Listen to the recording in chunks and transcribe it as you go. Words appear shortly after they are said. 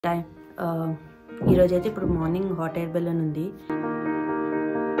Time ఈరోజైతే ఇప్పుడు morning hot air balloon ఉంది.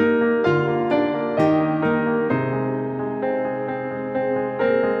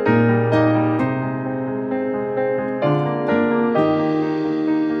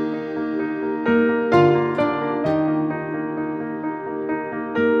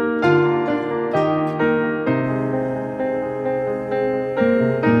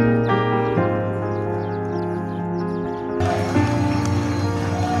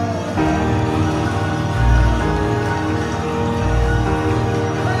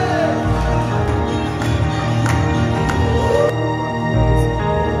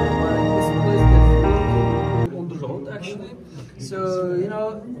 So, you know,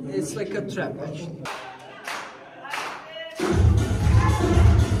 it's like a trap actually.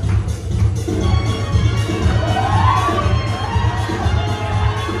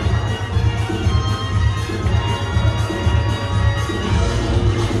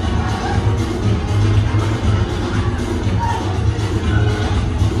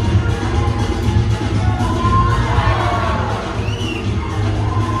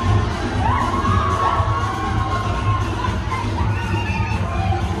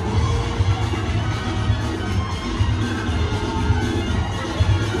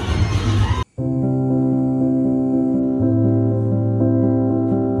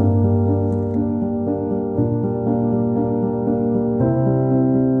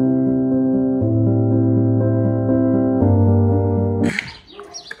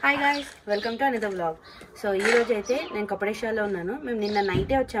 Hi guys, welcome to another vlog. So ఈరోజు అయితే నేను కప్పడేషియాలో ఉన్నాను. మేము నిన్న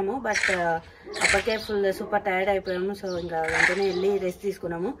నైటే వచ్చాము, బట్ అప్పటికే ఫుల్ సూపర్ టైర్డ్ అయిపోయాము. సో ఇంకా వెంటనే వెళ్ళి రెస్ట్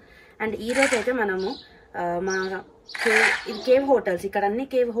తీసుకున్నాము. అండ్ ఈరోజు అయితే మనము మా ఇది కేవ్ హోటల్స్, ఇక్కడ అన్ని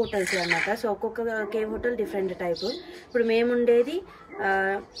కేవ్ హోటల్స్ అన్నమాట. సో ఒక్కొక్క కేవ్ హోటల్ డిఫరెంట్ టైప్. ఇప్పుడు మేము ఉండేది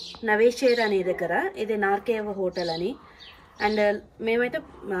నవేషేర్ అనే దగ్గర, ఇది నార్కేవ్ హోటల్ అని. అండ్ మేమైతే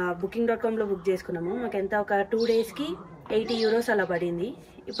booking.comలో బుక్ చేసుకున్నాము. మాకు ఎంత ఒక 2 డేస్కి 80 euros అలా పడింది.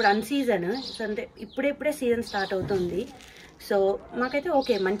 ఇప్పుడు అన్సీజన్, అంటే ఇప్పుడే సీజన్ స్టార్ట్ అవుతుంది. సో మాకైతే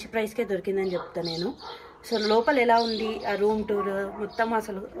ఓకే, మంచి ప్రైస్కే దొరికిందని చెప్తాను నేను. సో లోపల ఎలా ఉంది, ఆ రూమ్ టూర్ మొత్తం,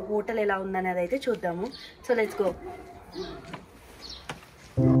 అసలు హోటల్ ఎలా ఉందనేది అయితే చూద్దాము. So let's go.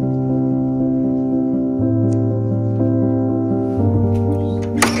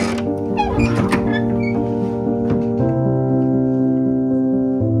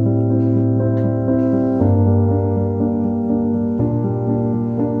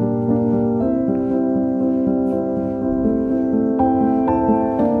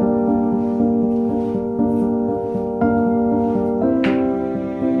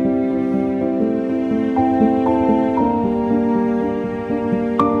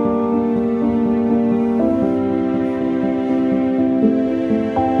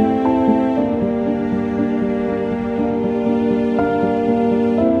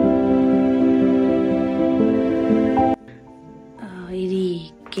 ఇది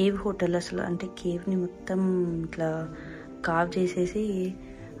కేవ్ హోటల్. అసలు అంటే కేవ్ని మొత్తం ఇట్లా కావ్ చేసేసి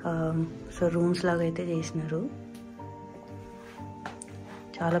సో రూమ్స్ లాగా అయితే చేసినారు.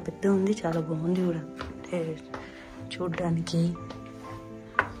 చాలా పెద్ద ఉంది, చాలా బాగుంది కూడా అంటే చూడ్డానికి.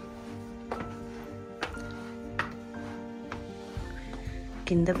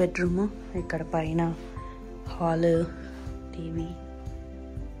 కింద బెడ్రూము, ఇక్కడ పైన హాల్, టీవీ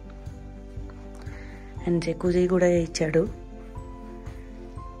అండ్ జకూజీ కూడా ఇచ్చాడు.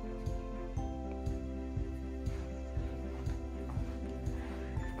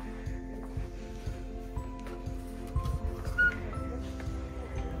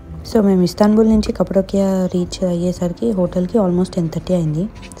 సో మేము ఇస్తాన్బుల్ నుంచి కప్పడోకియా రీచ్ అయ్యేసరికి హోటల్కి ఆల్మోస్ట్ 10:30 అయింది.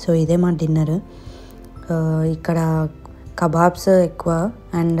 సో ఇదే మా డిన్నర్. ఇక్కడ కబాబ్స్ ఎక్కువ,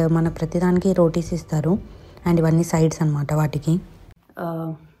 అండ్ మన ప్రతిదానికి రోటీస్ ఇస్తారు, అండ్ ఇవన్నీ సైడ్స్ అనమాట వాటికి.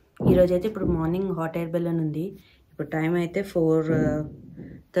 ఈరోజైతే ఇప్పుడు మార్నింగ్ హాట్ ఎయిర్ బెలూన్ ఉంది. ఇప్పుడు టైం అయితే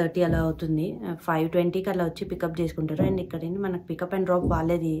 4:30 అలా అవుతుంది. 5:20కి అలా వచ్చి పికప్ చేసుకుంటారు. అండ్ ఇక్కడ మనకు పికప్ అండ్ డ్రాప్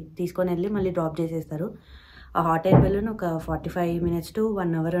వాళ్ళేది తీసుకొని వెళ్ళి మళ్ళీ డ్రాప్ చేసేస్తారు. ఆ హాట్ ఎయిర్ బెలూన్ ఒక 45 minutes to 1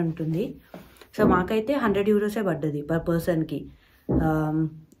 hour ఉంటుంది. సో మాకైతే 100 euros పడ్డది పర్ పర్సన్కి.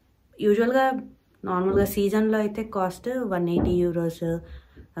 యూజువల్గా నార్మల్గా సీజన్లో అయితే కాస్ట్ 180 euros,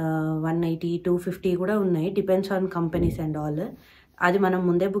 180, 250 కూడా ఉన్నాయి. Depends on companies and all. అది మనం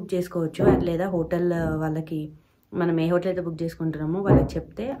ముందే బుక్ చేసుకోవచ్చు, లేదా హోటల్ వాళ్ళకి, మనం ఏ హోటల్ అయితే బుక్ చేసుకుంటున్నామో వాళ్ళకి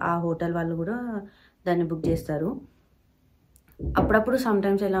చెప్తే ఆ హోటల్ వాళ్ళు కూడా దాన్ని బుక్ చేస్తారు. అప్పుడప్పుడు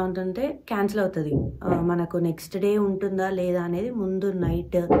సమ్టైమ్స్ ఎలా ఉంటుందంటే క్యాన్సిల్ అవుతుంది. మనకు నెక్స్ట్ డే ఉంటుందా లేదా అనేది ముందు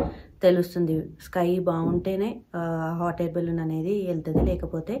నైట్ తెలుస్తుంది. స్కై బాగుంటేనే హాట్ ఎయిర్ బెలూన్ అనేది వెళ్తుంది,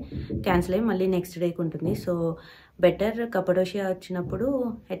 లేకపోతే క్యాన్సిల్ అయ్యి మళ్ళీ నెక్స్ట్ డేకి ఉంటుంది. సో బెటర్ కప్పడోషియా వచ్చినప్పుడు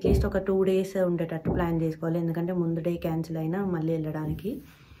అట్లీస్ట్ ఒక 2 days ఉండేటట్టు ప్లాన్ చేసుకోవాలి, ఎందుకంటే ముందు డే క్యాన్సిల్ అయినా మళ్ళీ వెళ్ళడానికి.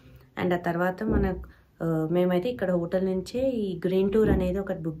 అండ్ ఆ తర్వాత మేమైతే ఇక్కడ హోటల్ నుంచే ఈ గ్రీన్ టూర్ అనేది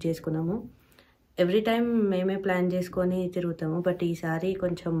ఒకటి బుక్ చేసుకున్నాము. ఎవ్రీ టైం మేమే ప్లాన్ చేసుకొని తిరుగుతాము, బట్ ఈసారి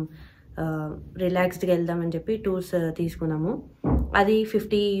కొంచెం రిలాక్స్డ్గా వెళ్దామని చెప్పి టూర్స్ తీసుకున్నాము. అది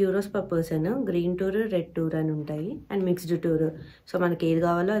 €50 per person. Green tour, red tour అని ఉంటాయి, అండ్ మిక్స్డ్ టూర్. సో మనకి ఏది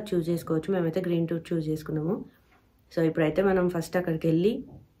కావాలో అది చూస్ చేసుకోవచ్చు. మేమైతే గ్రీన్ టూర్ చూస్ చేసుకున్నాము. సో ఇప్పుడైతే మనం ఫస్ట్ అక్కడికి వెళ్ళి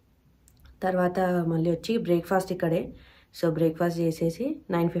తర్వాత మళ్ళీ వచ్చి బ్రేక్ఫాస్ట్ ఇక్కడే. సో బ్రేక్ఫాస్ట్ చేసేసి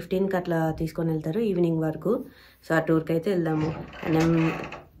 9:15కి అట్లా తీసుకొని వెళ్తారు ఈవినింగ్ వరకు. సో ఆ టూర్కి అయితే వెళ్దాము. అండ్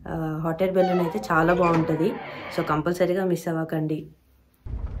HotAirBalloon అయితే చాలా బాగుంటుంది. సో కంపల్సరీగా మిస్ అవ్వకండి.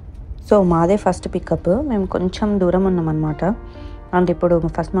 సో మాదే ఫస్ట్ పికప్. మేము కొంచెం దూరం ఉన్నామన్నమాట. అండ్ ఇప్పుడు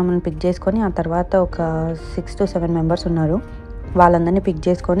ఫస్ట్ మమ్మల్ని పిక్ చేసుకొని ఆ తర్వాత ఒక 6 to 7 మెంబర్స్ ఉన్నారు. వాళ్ళందరినీ పిక్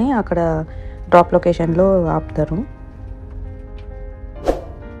చేసుకొని అక్కడ డ్రాప్ లొకేషన్లో ఆపుతారు.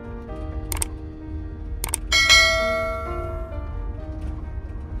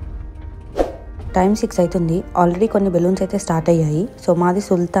 టైం 6 అవుతుంది. ఆల్రెడీ కొన్ని బెలూన్స్ అయితే స్టార్ట్ అయ్యాయి. సో మాది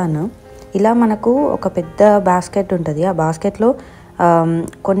సుల్తాన్. ఇలా మనకు ఒక పెద్ద బాస్కెట్ ఉంటుంది. ఆ బాస్కెట్లో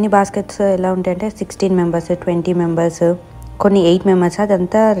కొన్ని బాస్కెట్స్ ఎలా ఉంటాయంటే 16 మెంబర్స్, 20 మెంబర్స్, కొన్ని 8 మెంబర్స్.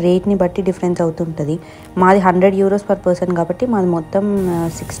 అదంతా రేట్ని బట్టి డిఫరెన్స్ అవుతుంటుంది. మాది €100 పర్ పర్సన్ కాబట్టి మాది మొత్తం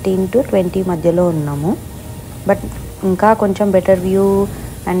 16 to 20 మధ్యలో ఉన్నాము. బట్ ఇంకా కొంచెం బెటర్ వ్యూ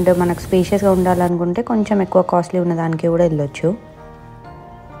అండ్ మనకు స్పేషియస్గా ఉండాలనుకుంటే కొంచెం ఎక్కువ కాస్ట్లీ ఉన్న దానికి కూడా వెళ్ళొచ్చు.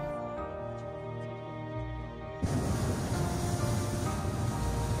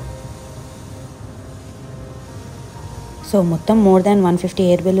 సో మొత్తం మోర్ దాన్ 150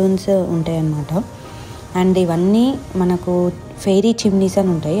 ఎయిర్ బెలూన్స్ ఉంటాయన్నమాట. అండ్ ఇవన్నీ మనకు ఫెయిరీ చిమ్నీస్ అని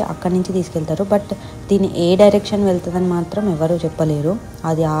ఉంటాయి, అక్కడి నుంచి తీసుకెళ్తారు. బట్ దీని ఏ డైరెక్షన్ వెళ్తుందని మాత్రం ఎవరు చెప్పలేరు.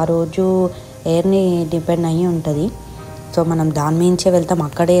 అది ఆ రోజు ఎయిర్ని డిపెండ్ అయ్యి ఉంటుంది. సో మనం దాని మించే వెళ్తాం,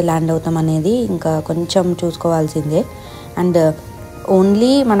 అక్కడే ల్యాండ్ అవుతాం అనేది ఇంకా కొంచెం చూసుకోవాల్సిందే. అండ్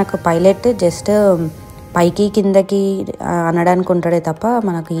ఓన్లీ మనకు పైలట్ జస్ట్ పైకి కిందకి అనడానికి ఉంటాడే తప్ప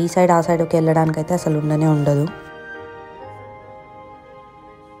మనకు ఈ సైడ్ ఆ సైడ్కి వెళ్ళడానికి అయితే అసలు ఉండదు.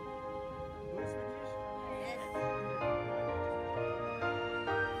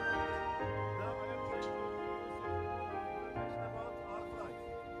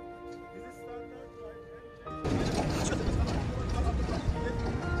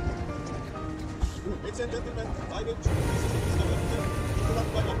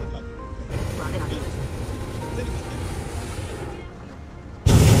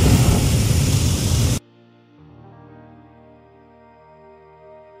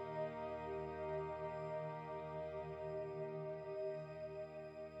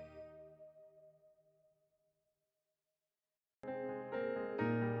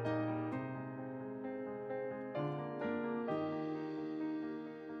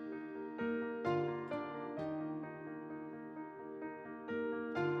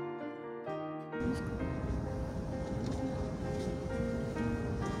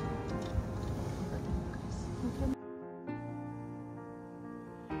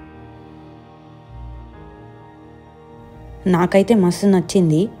 నాకైతే మస్తు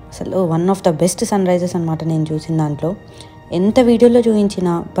నచ్చింది. అసలు one of the best sun rises అనమాట నేను చూసిన దాంట్లో. ఎంత వీడియోలో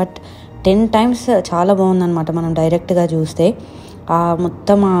చూపించినా బట్ 10 times చాలా బాగుందన్నమాట మనం డైరెక్ట్గా చూస్తే.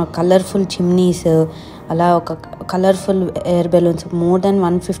 మొత్తం ఆ కలర్ఫుల్ చిమ్నీస్, అలా ఒక colourful air balloons, more than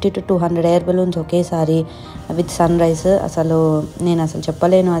 150 to 200 air balloons ఒకేసారి విత్ సన్ రైజ్. నేను అసలు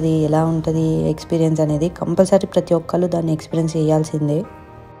చెప్పలేను అది ఎలా ఉంటుంది ఎక్స్పీరియన్స్ అనేది. కంపల్సరీ ప్రతి ఒక్కరు దాన్ని ఎక్స్పీరియన్స్ చేయాల్సిందే.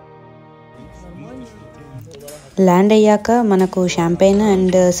 ల్యాండ్ అయ్యాక మనకు షాంపెయిన్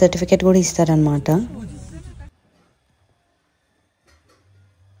అండ్ సర్టిఫికేట్ కూడా ఇస్తారనమాట.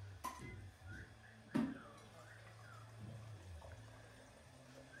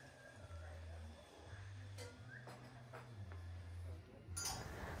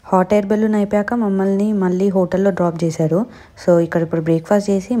 HotAirBalloon అయిపోయాక మమ్మల్ని మళ్ళీ హోటల్లో డ్రాప్ చేశారు. సో ఇక్కడ ఇప్పుడు బ్రేక్ఫాస్ట్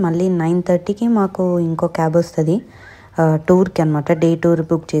చేసి మళ్ళీ 9:30కి మాకు ఇంకో క్యాబ్ వస్తుంది టూర్కి అనమాట. డే టూర్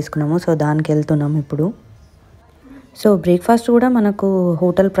బుక్ చేసుకున్నాము. సో దానికి వెళ్తున్నాము ఇప్పుడు. సో బ్రేక్ఫాస్ట్ కూడా మనకు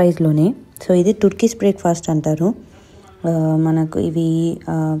హోటల్ ప్రైస్లోనే. సో ఇది టుర్కిష్ బ్రేక్ఫాస్ట్ అంటారు. మనకు ఇవి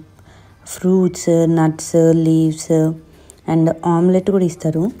fruits, nuts, leaves and omelette కూడా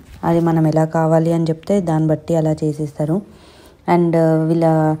ఇస్తారు. అది మనం ఎలా కావాలి అని చెప్తే దాన్ని బట్టి అలా చేసిస్తారు. అండ్ వీళ్ళ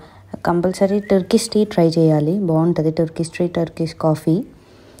కంపల్సరీ టర్కిష్ టీ ట్రై చేయాలి, బాగుంటుంది. Turkish tea, Turkish coffee.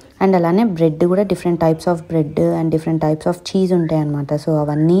 And అలానే బ్రెడ్ కూడా different types of bread and different types of cheese ఉంటాయి అన్నమాట. సో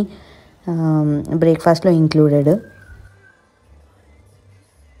అవన్నీ బ్రేక్ఫాస్ట్లో included.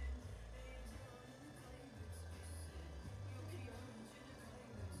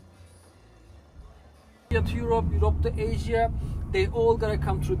 To Europe to Asia, they all gotta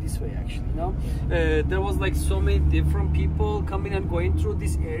come through this way actually, you know. There was like so many different people coming and going through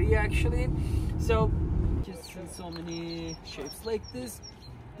this area actually. So you see so many shapes like this.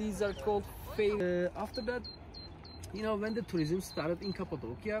 These are called after that, you know, when the tourism started in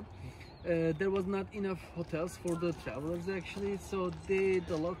Cappadocia, there was not enough hotels for the travelers actually, so the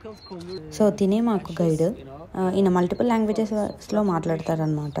locals converted. So తినే మాకు guide ఈయన multiple లాంగ్వేజెస్లో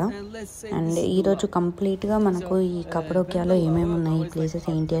మాట్లాడతారనమాట. And ఈరోజు కంప్లీట్గా మనకు ఈ కప్పడోకియాలో ఏమేమి ఉన్నాయి, places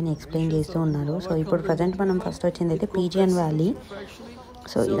ఏంటి అని ఎక్స్ప్లెయిన్ చేస్తూ ఉన్నారు. సో ఇప్పుడు ప్రజెంట్ మనం ఫస్ట్ వచ్చింది అయితే పీజియన్ వ్యాలీ.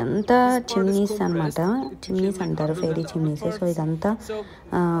 సో ఇదంతా చిమ్నీస్ అనమాట, చిమ్నీస్ అంటారు, ఫెయిరీ చిమ్నీస్. సో ఇదంతా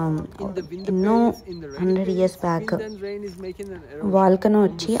ఎన్నో 100 years బ్యాక్ వాల్కనో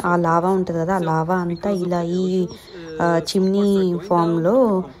వచ్చి ఆ లావా ఉంటుంది కదా, ఆ లావా అంతా ఇలా ఈ చిమ్నీ ఫామ్లో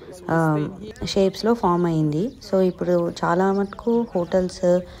షేప్స్లో ఫామ్ అయింది. సో ఇప్పుడు చాలా మటుకు హోటల్స్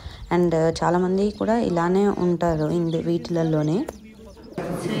అండ్ చాలామంది కూడా ఇలానే ఉంటారు వీటిలలోనే.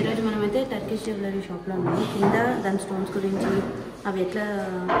 సో ఈరోజు మనమైతే టర్కిష్ జ్యువెలరీ షాప్లో ఉన్నాము. కింద దాని స్టోన్స్ గురించి, అవి ఎట్లా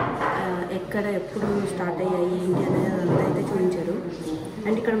ఎక్కడ ఎప్పుడు స్టార్ట్ అయ్యాయి ఏంటి అనేది అదంతా అయితే చూపించారు.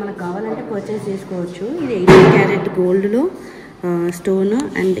 అండ్ ఇక్కడ మనకు కావాలంటే పర్చేస్ చేసుకోవచ్చు. ఇది 18 క్యారెట్ గోల్డ్లో స్టోన్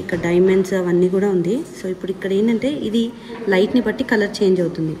అండ్ ఇక్కడ డైమండ్స్ అవన్నీ కూడా ఉంది. సో ఇప్పుడు ఇక్కడ ఏంటంటే ఇది లైట్ని బట్టి కలర్ చేంజ్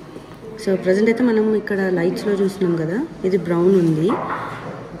అవుతుంది. సో ప్రజెంట్ అయితే మనం ఇక్కడ లైట్స్లో చూస్తున్నాం కదా, ఇది బ్రౌన్ ఉంది.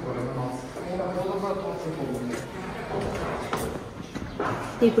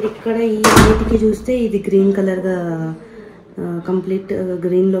 ఇప్పుడు ఇక్కడ ఈ వీటికి చూస్తే ఇది గ్రీన్ కలర్గా కంప్లీట్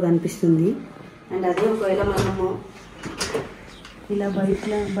గ్రీన్లో కనిపిస్తుంది. అండ్ అదే ఒకవేళ మనము ఇలా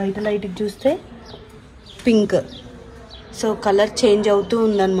బయట లైట్కి చూస్తే పింక్. సో కలర్ చేంజ్ అవుతూ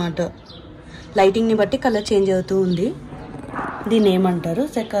ఉందన్నమాట, లైటింగ్ని బట్టి కలర్ చేంజ్ అవుతూ ఉంది. దీన్ని ఏమంటారు,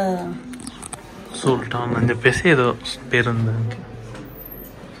 సుల్తాన్ అని చెప్పేసి ఏదో పేరుంది.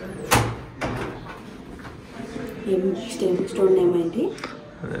 స్టోన్ నేమ్ ఏంటి?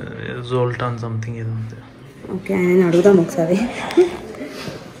 జోల్టాన్ సంథింగ్ ఏదో ఉంది. ఓకే, ఆయన అడుగుదాం ఒకసారి.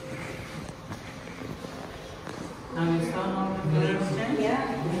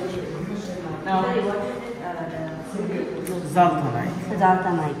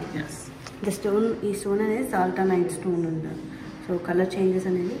 జాల్టానైట్. ద స్టోన్, ఈ స్టోన్ అనేది జాల్టానైట్ స్టోన్ ఉంటుంది. సో కలర్ చేంజెస్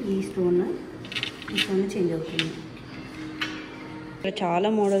అనేది ఈ స్టోన్ చేంజ్ అవుతుంది. ఇక్కడ చాలా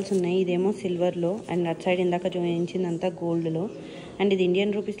మోడల్స్ ఉన్నాయి. ఇదేమో సిల్వర్లో అండ్ అట్ సైడ్ ఇందాక చూపించిందంతా గోల్డ్లో. అండ్ ఇది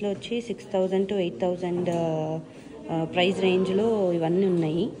ఇండియన్ రూపీస్లో వచ్చి 6,000 to 8,000 ప్రైస్ రేంజ్లో ఇవన్నీ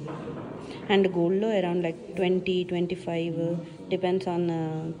ఉన్నాయి. అండ్ గోల్డ్లో అరౌండ్ లైక్ 20-25 డిపెండ్స్ ఆన్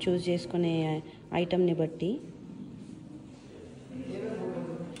చూస్ చేసుకునే ఐటమ్ని బట్టి.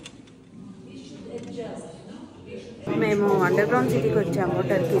 మేము అండర్ గ్రౌండ్ సిటీకి వచ్చాము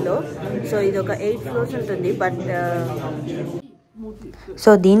టర్కీలో. సో ఇది ఒక 8 floors ఉంటుంది. బట్ సో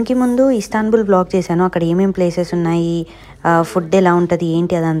దీనికి ముందు ఇస్తాన్బుల్ బ్లాగ్ చేశాను, అక్కడ ఏమేమి ప్లేసెస్ ఉన్నాయి, ఫుడ్ ఎలా ఉంటుంది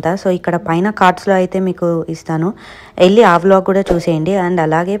ఏంటి అదంతా. సో ఇక్కడ పైన కార్డ్స్లో అయితే మీకు ఇస్తాను, వెళ్ళి ఆ వ్లాగ్ కూడా చూసేయండి. అండ్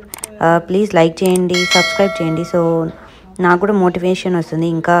అలాగే ప్లీజ్ లైక్ చేయండి, సబ్స్క్రైబ్ చేయండి. సో నాకు కూడా మోటివేషన్ వస్తుంది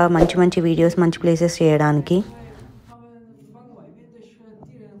ఇంకా మంచి మంచి వీడియోస్, మంచి ప్లేసెస్ చేయడానికి.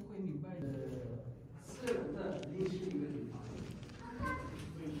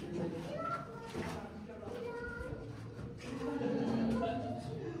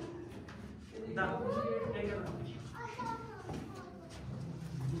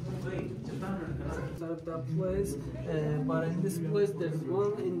 That place, but in this place there's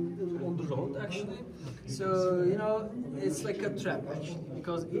one on the road actually. So you know it's like a trap actually,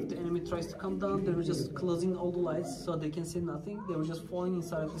 because if the enemy tries to come down, they were just closing all the lights so they can see nothing. They were just falling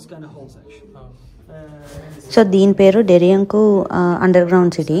inside this kind of holes actually. So దీని పేరు డెరియంకు under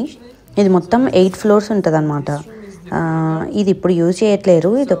ground city. ఇది మొత్తం 8 floors ఉంటుంది అనమాట. ఇది ఇప్పుడు use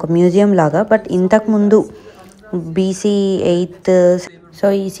చేయట్లేరు, ఇది ఒక మ్యూజియం లాగా. బట్ ఇంతకుముందు BC 8th. సో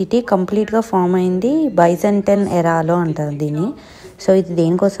ఈ సిటీ కంప్లీట్గా ఫామ్ అయింది బైజంటైన్ ఎరాలో అంటారు దీన్ని. సో ఇది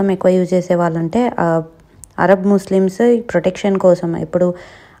దేనికోసం ఎక్కువ యూజ్ చేసేవాళ్ళంటే అరబ్ ముస్లిమ్స్ ప్రొటెక్షన్ కోసం. ఇప్పుడు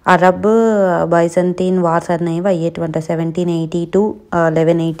అరబ్ బైజంటీన్ వార్స్ అనేవి అయ్యేటువంటి 1780 to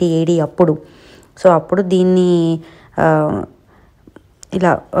 1180 AD అప్పుడు. సో అప్పుడు దీన్ని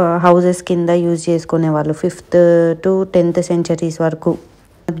ఇలా హౌజెస్ కింద యూజ్ చేసుకునేవాళ్ళు 5th to 10th centuries వరకు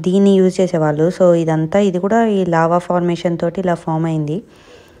దీన్ని యూజ్ చేసేవాళ్ళు. సో ఇదంతా ఇది కూడా ఈ లావా ఫార్మేషన్ తోటి ఇలా ఫామ్ అయింది.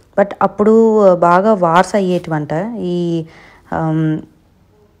 బట్ అప్పుడు బాగా వార్స్ అయ్యేటివంట. ఈ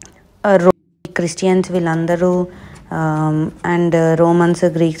క్రిస్టియన్స్ వీళ్ళందరూ అండ్ రోమన్స్,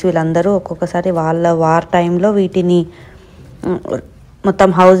 గ్రీక్స్ వీళ్ళందరూ ఒక్కొక్కసారి వాళ్ళ వార్ టైంలో వీటిని మొత్తం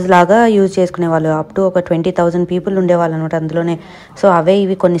హౌస్ లాగా యూజ్ చేసుకునేవాళ్ళు. అప్ టు ఒక 20,000 people ఉండేవాళ్ళు అనమాట అందులోనే. సో అవే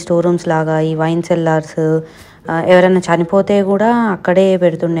ఇవి కొన్ని స్టోర్ రూమ్స్ లాగా, ఈ వైన్ సెల్లార్స్, ఎవరైనా చనిపోతే కూడా అక్కడే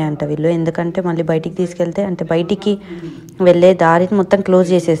పెడుతుండే అంట వీళ్ళు. ఎందుకంటే మళ్ళీ బయటికి తీసుకెళ్తే అంటే బయటికి వెళ్ళే దారిని మొత్తం క్లోజ్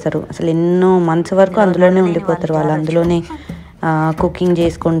చేసేస్తారు. అసలు ఎన్నో మంత్స్ వరకు అందులోనే ఉండిపోతారు వాళ్ళు, అందులోనే కుకింగ్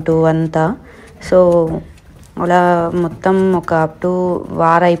చేసుకుంటూ అంతా. సో అలా మొత్తం ఒక అప్ టు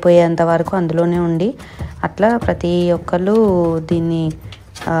వార్ అయిపోయేంత వరకు అందులోనే ఉండి అట్లా ప్రతి ఒక్కళ్ళు దీన్ని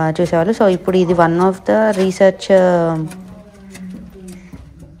చూసేవాళ్ళు. సో ఇప్పుడు ఇది వన్ ఆఫ్ ద రీసెర్చ్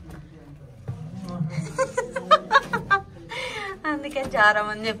అందుకే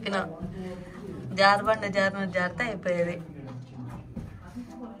జారమని చెప్పిన, జారబండ జారితే అయిపోయేది.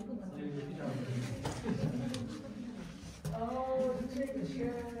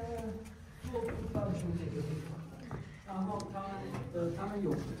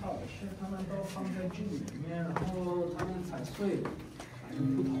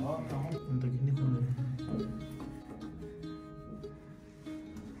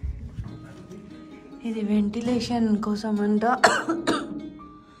 ఇది వెంటిలేషన్ కోసం అంట.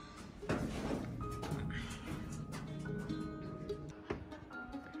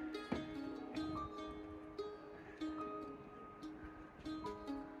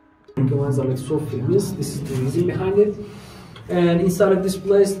 The ones are like so famous. This is the reason behind it. And inside of this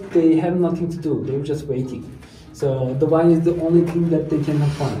place, they have nothing to do. They're just waiting. So the wine is the only thing that they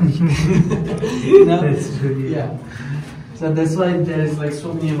cannot find. You know? That's true. Yeah. So that's why there's like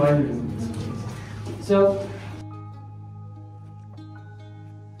so many wineries in this place. So.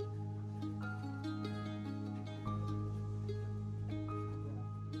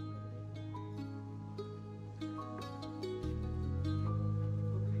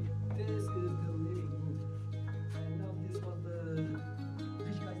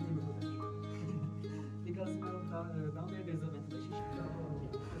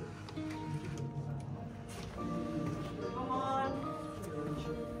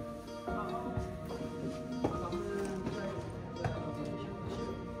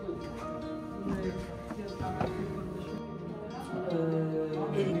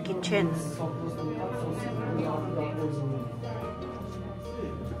 ఇది kitchen.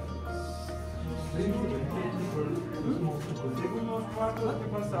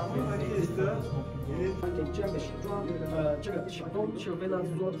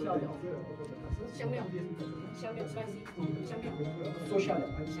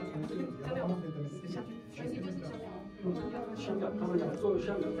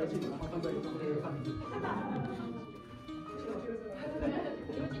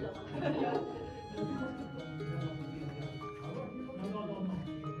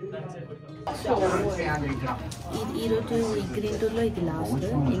 ఈరోజు ఈ green టూర్లో ఇది last.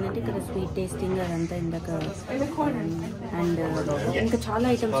 ఏంటంటే ఇక్కడ sweet tasting అదంతా ఇందాక, and ఇంకా చాలా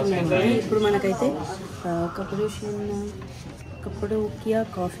ఐటమ్స్ ఉన్నాయి. ఇప్పుడు మనకైతే కప్పడోకియా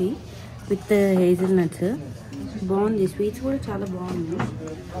కాఫీ విత్ హేజిల్ నట్స్ బాగుంది. స్వీట్స్ కూడా చాలా బాగుంది.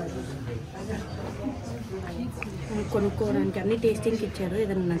 కొనుక్కోవడానికి అన్ని టేస్టింగ్కి ఇచ్చారు.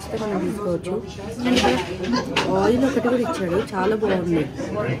 ఏదైనా నచ్చితే మనం తీసుకోవచ్చు. అండ్ ఆయిల్ ఒకటి కూడా ఇచ్చాడు, చాలా బాగుంది.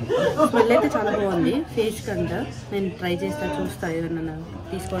 స్మెల్ అయితే చాలా బాగుంది. ఫేస్ కంట నేను ట్రై చేస్తా, చూస్తా ఏదన్నా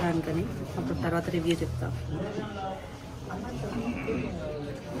తీసుకోవడానికని. అప్పుడు తర్వాత రివ్యూ చెప్తా.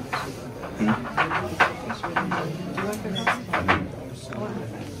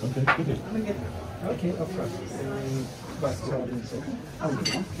 Okay, of course.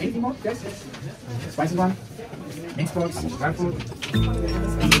 Anything more? Yes. Spicy one. Mixed box. Dry food.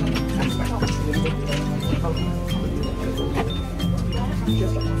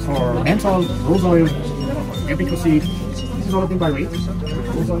 For menthol, rose oil, apricot seed. This is all of them by weight.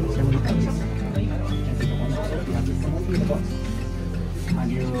 Rose oil, 70 grams.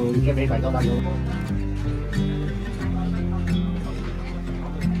 And you get paid by $1.